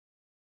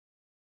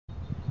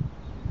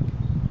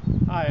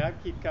Hi, I'm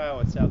Keith Kyle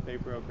with South Bay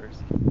Brokers.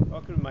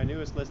 Welcome to my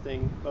newest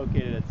listing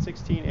located at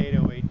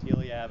 16808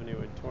 Delia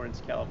Avenue in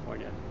Torrance,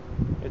 California.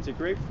 It's a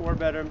great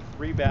 4-bedroom,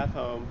 3-bath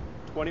home,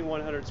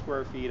 2,100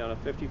 square feet on a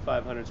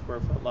 5,500 square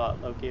foot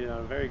lot located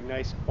on a very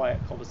nice, quiet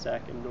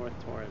cul-de-sac in North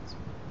Torrance.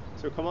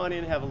 So come on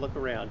in and have a look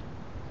around.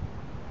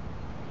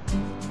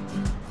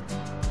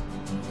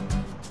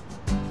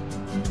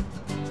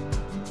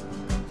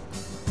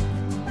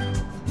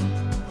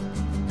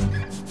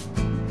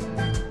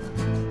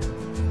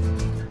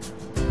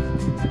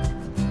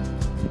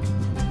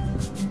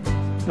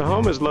 The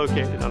home is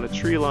located on a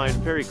tree-lined,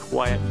 very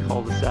quiet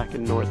cul-de-sac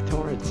in North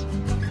Torrance.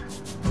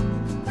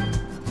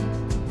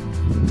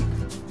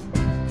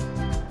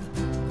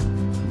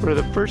 One of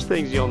the first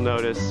things you'll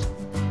notice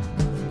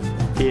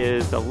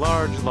is the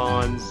large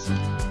lawns.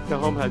 The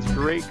home has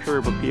great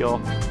curb appeal.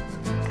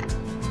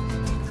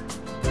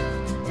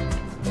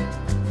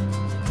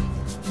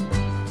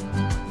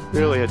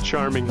 Really a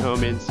charming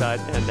home inside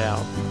and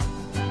out.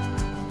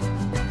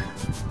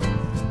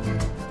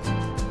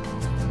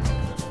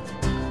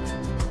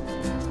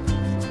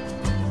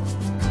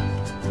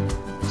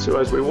 So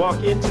as we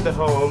walk into the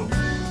home,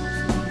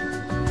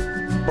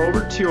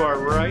 over to our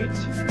right,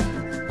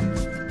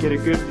 get a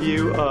good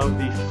view of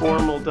the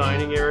formal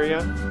dining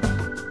area.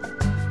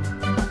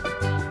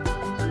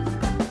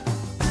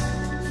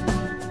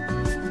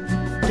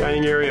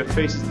 Dining area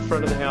faces the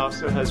front of the house,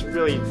 so it has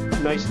really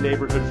nice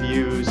neighborhood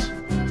views,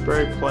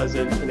 very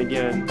pleasant, and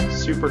again,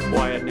 super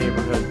quiet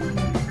neighborhood.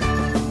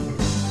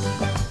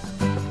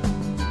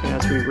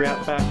 As we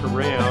wrap back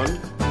around,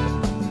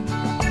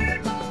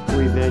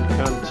 we then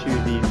come to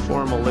the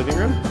formal living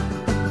room.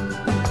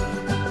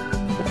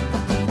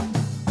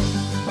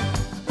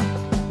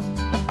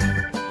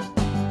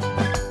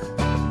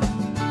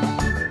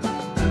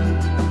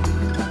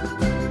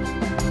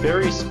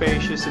 Very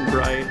spacious and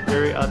bright,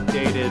 very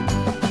updated,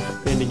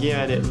 and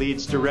again it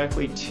leads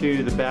directly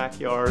to the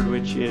backyard,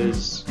 which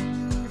is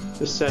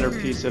the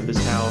centerpiece of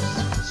this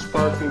house.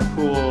 Sparkling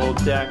pool,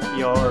 deck,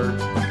 yard.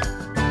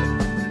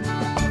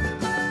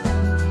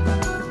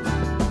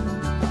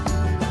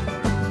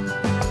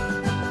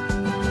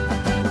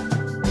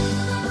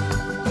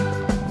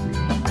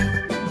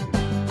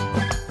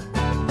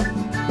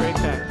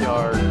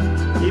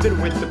 Even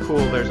with the pool,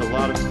 there's a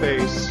lot of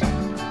space.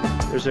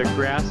 There's a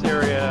grass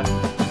area.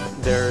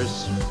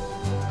 There's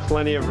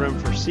plenty of room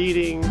for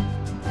seating.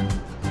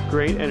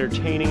 Great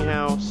entertaining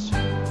house.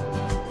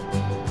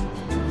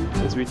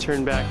 As we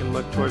turn back and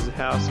look towards the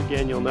house,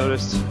 again, you'll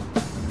notice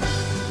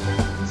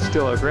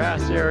still a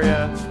grass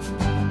area.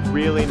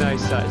 Really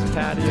nice sized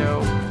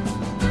patio.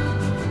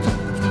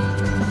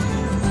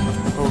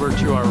 Over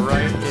to our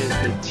right is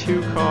the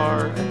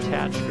 2-car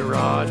attached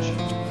garage.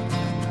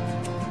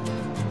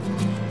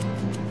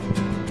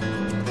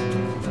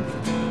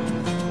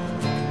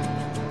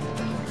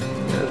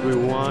 We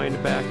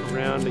wind back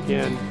around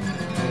again,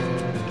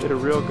 get a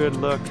real good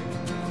look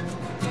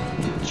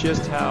at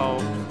just how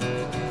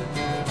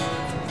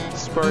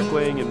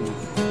sparkling and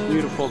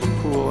beautiful the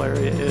pool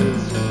area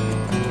is.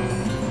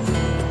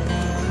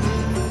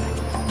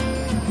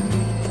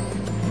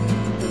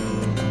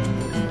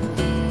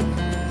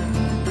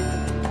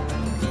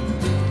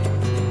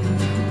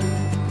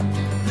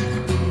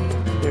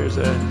 Here's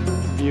a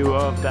view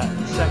of that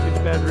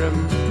second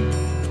bedroom.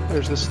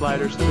 There's the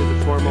sliders to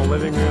the formal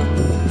living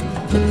room.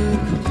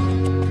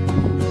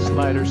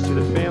 Sliders to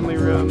the family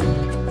room.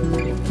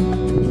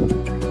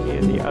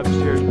 And the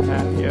upstairs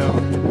patio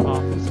and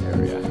office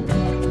area.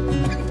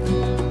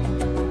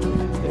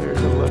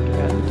 There's a look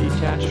at the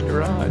detached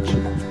garage.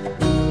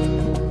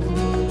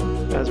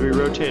 As we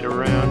rotate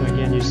around,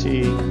 again you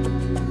see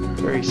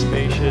very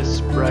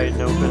spacious, bright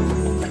and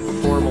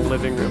open, formal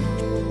living room.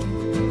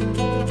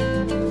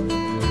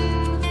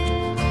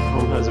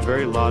 Home has a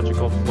very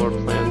logical floor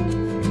plan.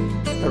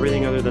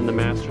 Everything other than the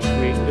master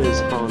suite is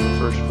on the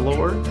first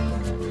floor.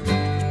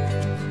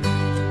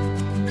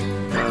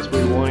 As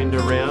we wind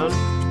around,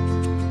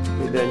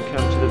 we then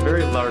come to the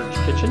very large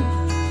kitchen.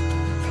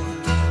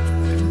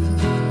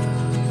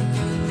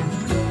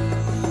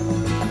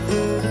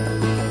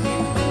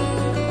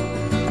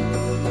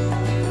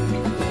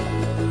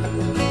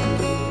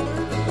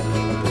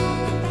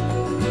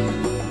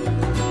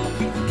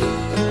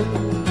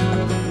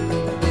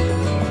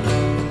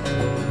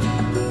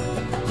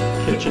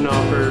 Kitchen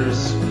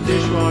offers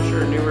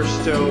dishwasher, newer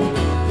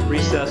stove,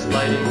 recessed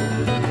lighting.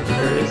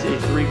 There is a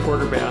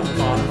 3/4 bath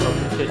off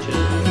of the kitchen.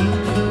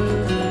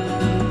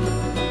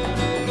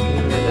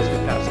 And as we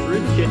pass through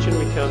the kitchen,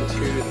 we come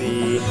to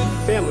the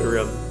family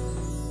room.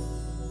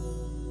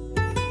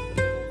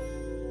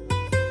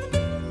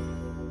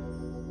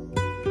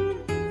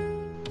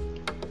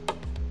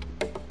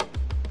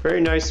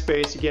 Very nice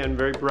space, again,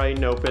 very bright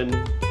and open.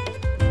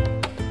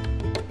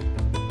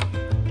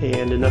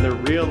 And another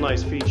real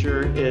nice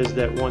feature is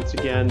that once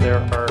again there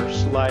are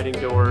sliding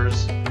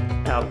doors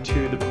out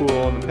to the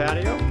pool and the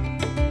patio.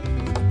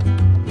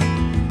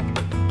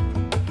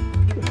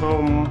 The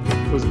home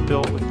was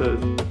built with the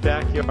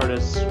backyard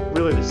as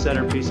really the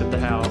centerpiece of the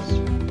house.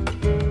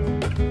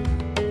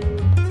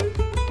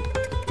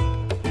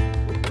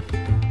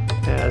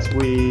 As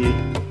we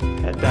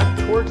head back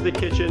towards the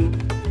kitchen,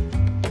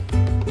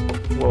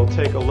 we'll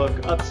take a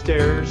look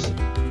upstairs.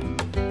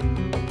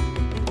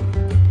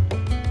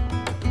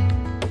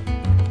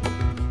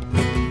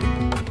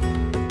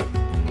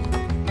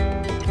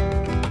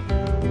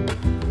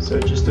 So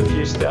just a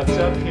few steps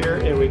up here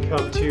and we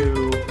come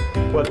to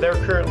what they're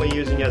currently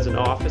using as an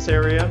office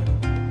area.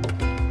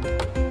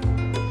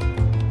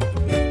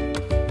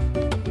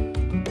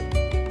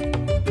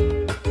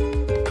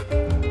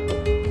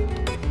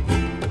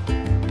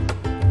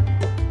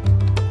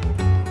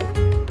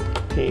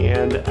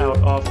 And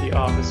out off the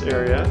office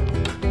area,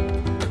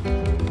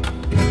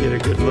 get a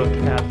good look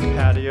at the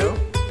patio.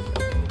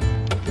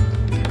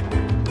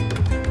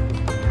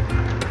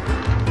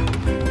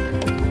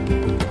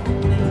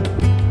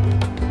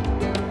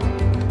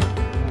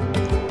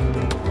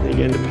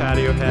 Again, the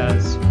patio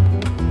has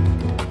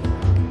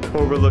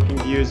overlooking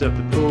views of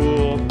the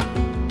pool,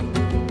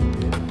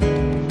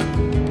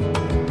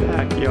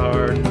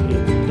 backyard,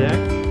 and deck.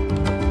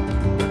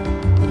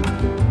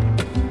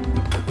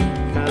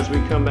 As we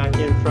come back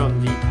in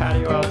from the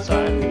patio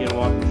outside, begin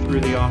walking through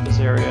the office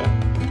area,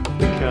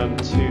 we come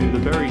to the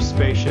very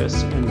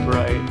spacious and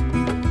bright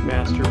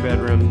master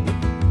bedroom.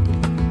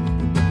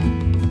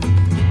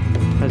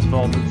 Has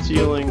vaulted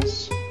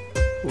ceilings,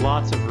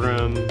 lots of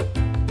room.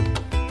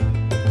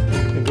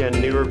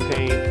 Again, newer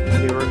paint,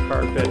 newer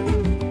carpet.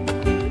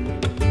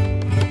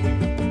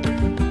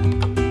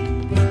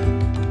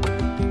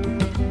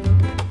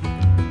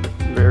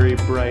 Very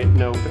bright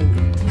and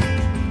open.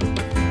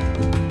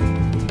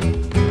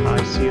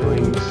 High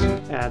ceilings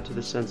add to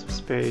the sense of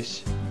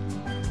space.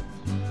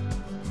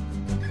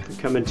 We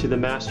come into the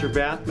master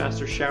bath,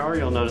 master shower.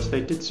 You'll notice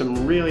they did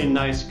some really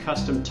nice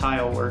custom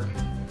tile work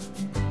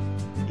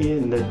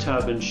in the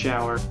tub and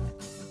shower.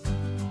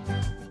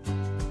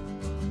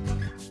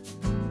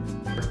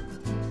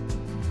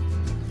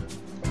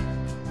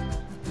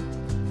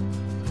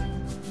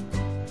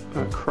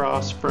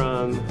 Across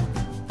from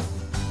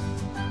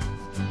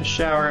the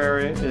shower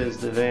area is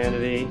the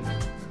vanity.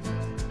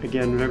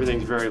 Again,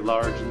 everything's very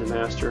large in the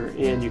master,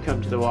 and you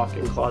come to the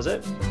walk-in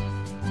closet.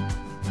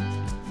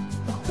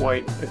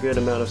 Quite a good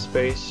amount of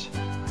space.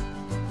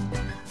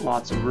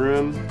 Lots of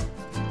room.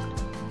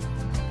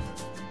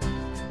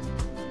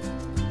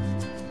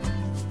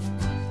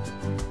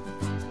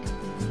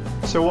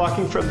 So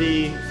walking from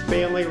the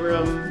family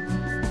room,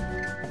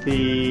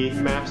 the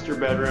master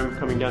bedroom,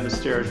 coming down the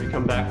stairs, we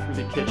come back through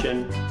the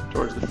kitchen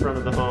towards the front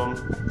of the home.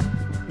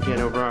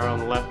 Again, over on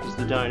the left is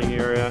the dining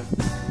area.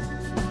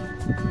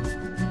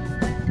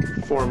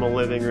 Formal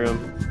living room.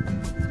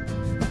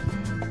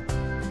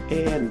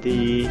 And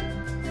the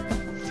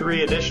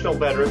 3 additional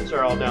bedrooms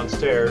are all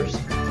downstairs.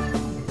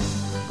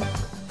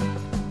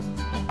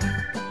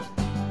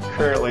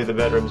 Currently the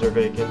bedrooms are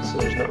vacant, so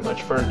there's not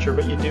much furniture,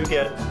 but you do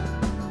get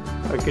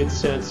a good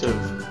sense of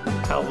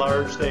how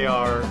large they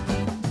are.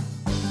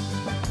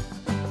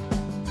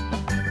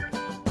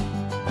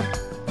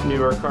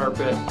 Newer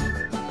carpet.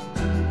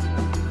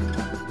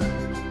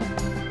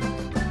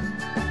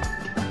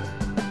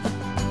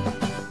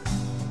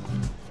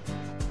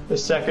 The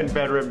second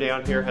bedroom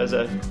down here has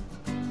a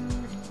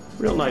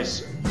real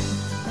nice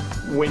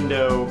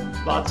window,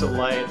 lots of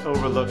light,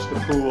 overlooks the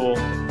pool.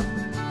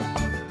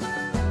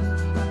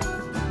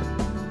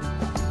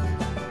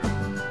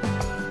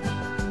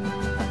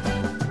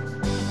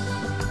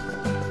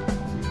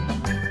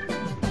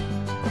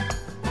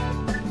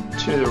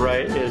 To the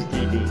right is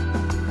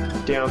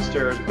the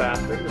downstairs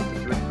bathroom.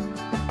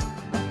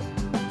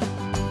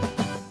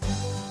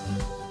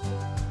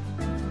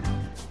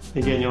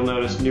 Again, you'll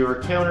notice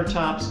newer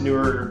countertops,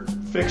 newer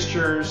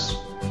fixtures,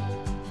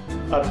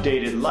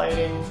 updated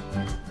lighting,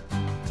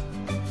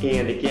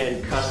 and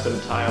again, custom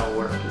tile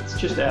work. It's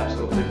just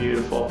absolutely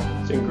beautiful.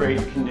 It's in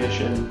great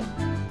condition.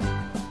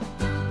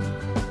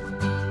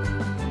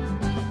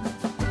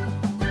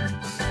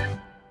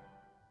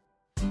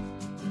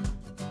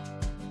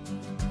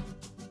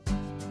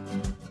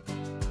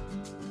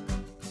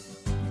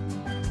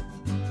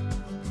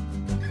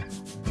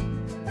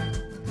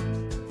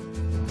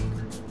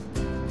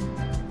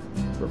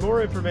 For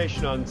more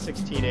information on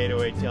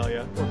 16808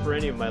 Delia, or for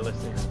any of my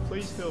listings,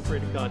 please feel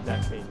free to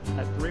contact me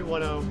at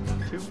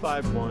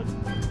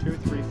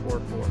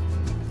 310-251-2344,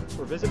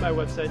 or visit my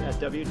website at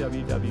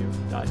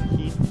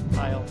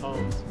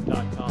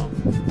www.heathtilehomes.com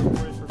for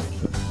more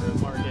information on the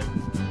current market,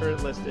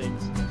 current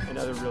listings, and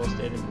other real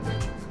estate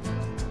information.